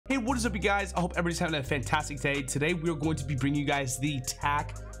Hey, what is up, you guys? I hope everybody's having a fantastic day. Today, we are going to be bringing you guys the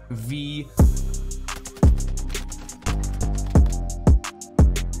TAQ-V.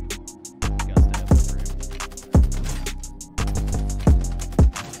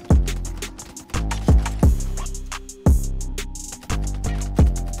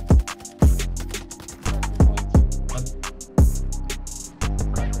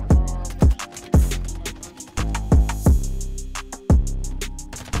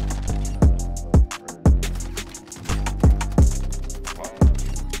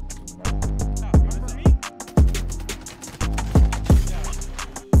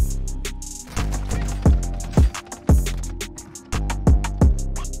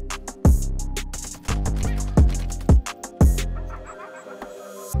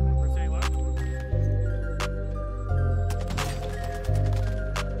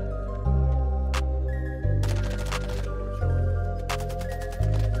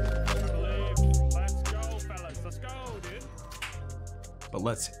 But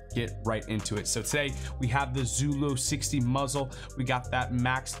let's get right into it. So today we have the Zulu 60 muzzle. We got that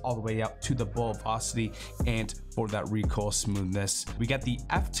maxed all the way up to the bullet velocity and for that recoil smoothness. We got the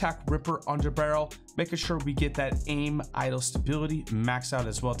TAQ Ripper underbarrel, making sure we get that aim idle stability maxed out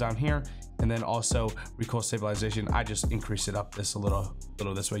as well down here. And then also recoil stabilization. I just increased it up this a little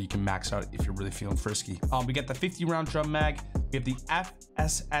this way. You can max out if you're really feeling frisky. We got the 50 round drum mag. We have the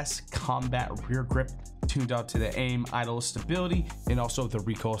FSS combat rear grip tuned out to the aim idle stability and also the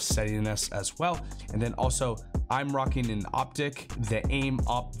recoil steadiness as well. And then also I'm rocking an optic, the aim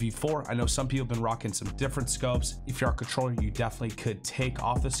op V4. I know some people have been rocking some different scopes. If you're a controller, you definitely could take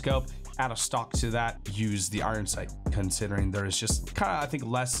off the scope, add a stock to that, use the iron sight, considering there is just kind of, I think,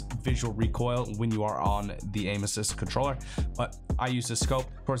 less visual recoil when you are on the aim assist controller. But I use the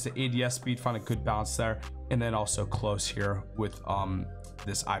scope. Of course, the ADS speed, find a good balance there. And then also close here with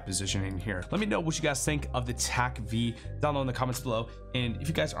this eye positioning here. Let me know what you guys think of the TAQ-V down in the comments below. And if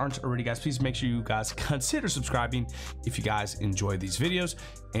you guys aren't already, guys, please make sure you guys consider subscribing if you guys enjoy these videos,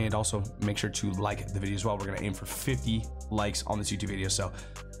 and also make sure to like the video as well. We're gonna aim for 50 likes on this YouTube video, so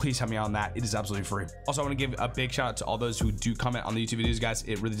please help me on that. It is absolutely free. Also, I want to give a big shout out to all those who do comment on the YouTube videos, guys.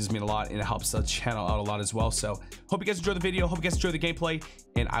 It really does mean a lot and it helps the channel out a lot as well. So hope you guys enjoy the video, hope you guys enjoy the gameplay,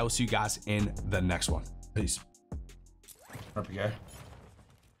 and I will see you guys in the next one. Peace. Up you go.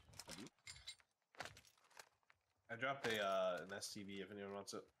 I dropped an STV if anyone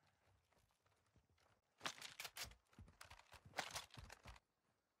wants it.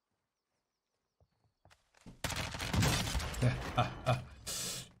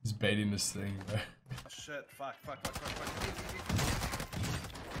 He's baiting this thing, bro. Shit, fuck. Let's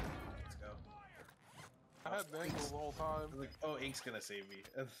go. I had Bangle the whole time. Like, oh, Ink's gonna save me.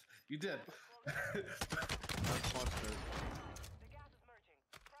 You did.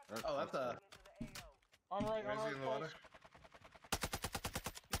 Oh, that's a... On right, in the water.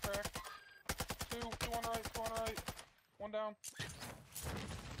 He's cracked. Two on right. One down.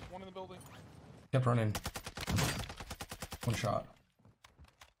 One in the building. Kept running. One shot.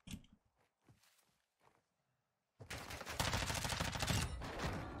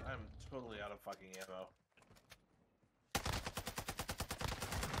 I'm totally out of fucking ammo.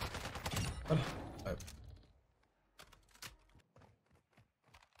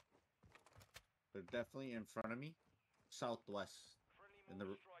 They're definitely in front of me, southwest,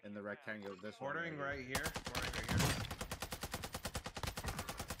 in the rectangle. This Bordering right here.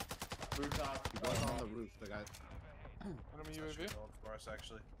 Rooftop. He was on the roof. The guy. Enemy UAV. For us,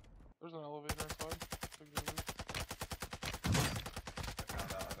 actually. There's an elevator inside. I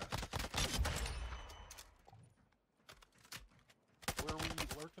found out. Where are we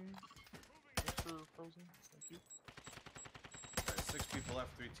lurking? Mr. Frozen? Thank you. Alright, 6 people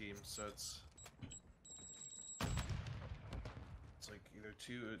left, 3 teams, so it's like either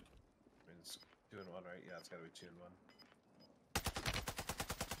 2. I mean, it's 2 and 1, right? Yeah, it's gotta be 2 and 1.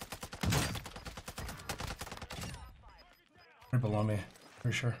 Right below me,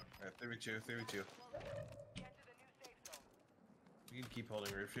 for sure. Alright, 3v2. You can keep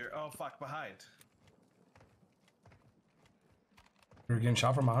holding roof here. Oh, fuck, behind. You're getting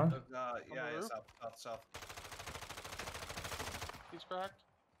shot from behind? Yeah, south. He's cracked.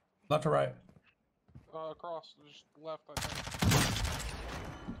 Left or right? Across. Just left, I think.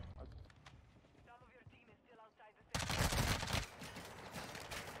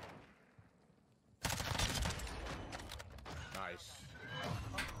 Nice.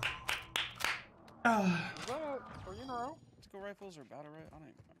 Is that a 3 in a row? Let's go rifles or battle rifle? I don't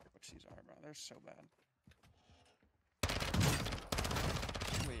even remember which these are, bro. They're so bad.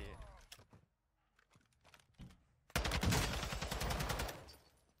 Wait.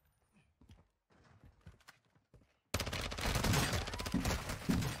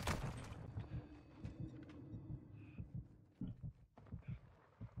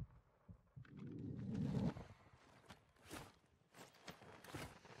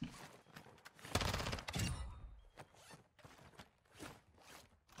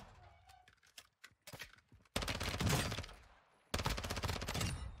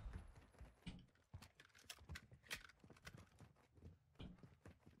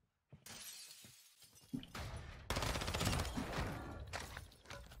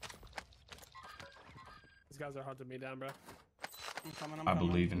 guys are hunting me down, bro. I'm coming. I'm I coming.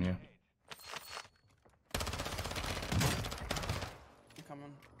 believe in you. I'm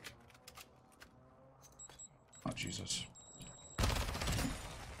coming. Oh, Jesus.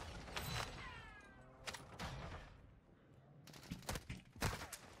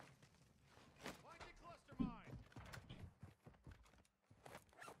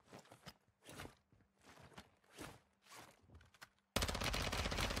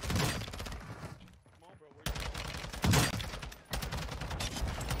 Come on, bro. Where you going?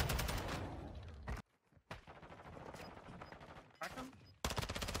 Crack him?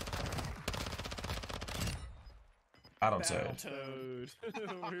 I don't say it. Dude.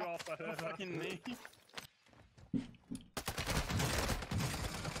 We all thought that. Fucking me.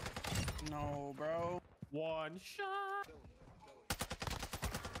 No, bro. One shot.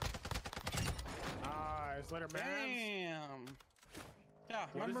 Nice. Later, man. Damn. Yeah,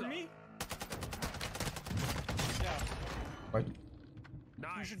 What is remember up? me? Yeah. What? Nice.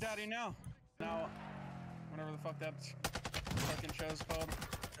 Who's your daddy now? Now, whatever the fuck that fucking show's called.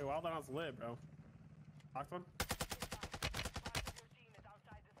 Hey, well, that was lit, bro. Knocked one.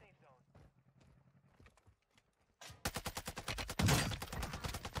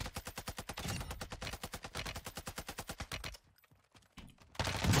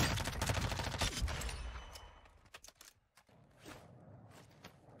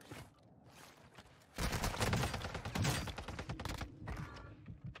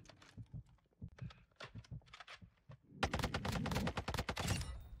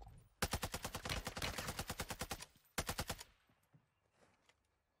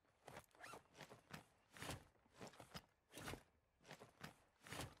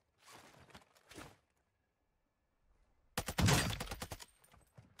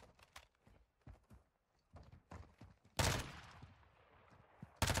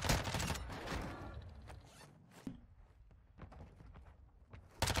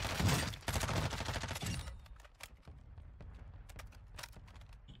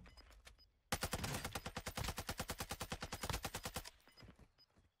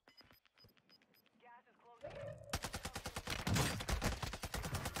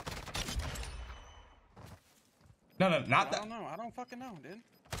 No, no, not I that. don't know. I don't fucking know, dude.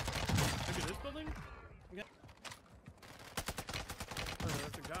 Maybe this building? Yeah. Oh,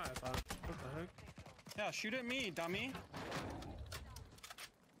 that's a guy, I thought. What the heck? Yeah, shoot at me, dummy.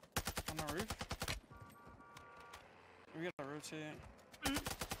 On the roof. We gotta rotate.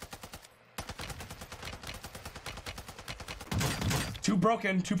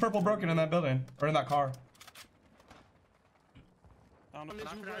 Two purple broken in that building or in that car. Down to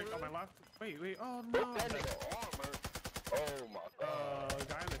Knocked guy on my left. Wait, oh no. That nigga armor. Oh my god.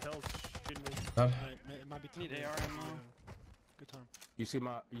 Guy on the hills shooting me. It might be Need AR ammo. good time. You see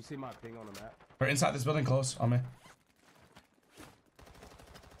my ping on the map? We're inside this building, close on me.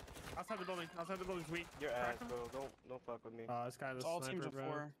 Outside the building. Outside the building's weak. Your ass, Crack him. bro. Don't fuck with me. This guy is All a teams sniper, of bro.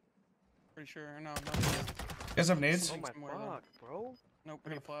 4. Pretty sure. No, no. You guys have nades? Oh my somewhere, though. fuck, bro. Nope, we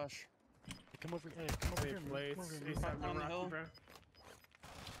got a flash. Come over here. Come over Hey, here. man. Blades. Come over here. He's Fuck having on the a hill. rocky, bro.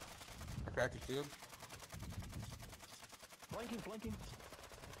 I cracked your shield. Flanking, flanking.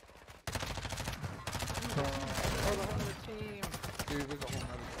 Dude, there's a whole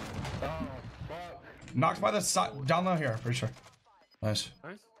other team. Oh, fuck. Knocked by the side, down low here, pretty sure. Nice.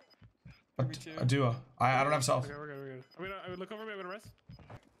 Nice. A duo. I don't have self. Okay, we're good. I would look over me. I'm gonna rest.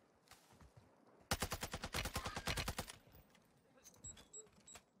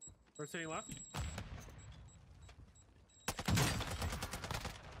 Rotating left.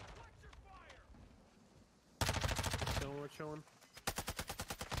 We're chilling.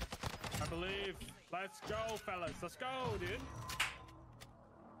 I believe. Let's go, fellas. Let's go, dude.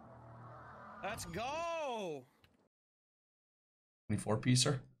 Let's go! 24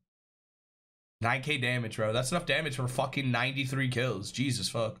 piecer. 9k damage, bro. That's enough damage for fucking 93 kills. Jesus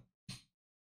fuck.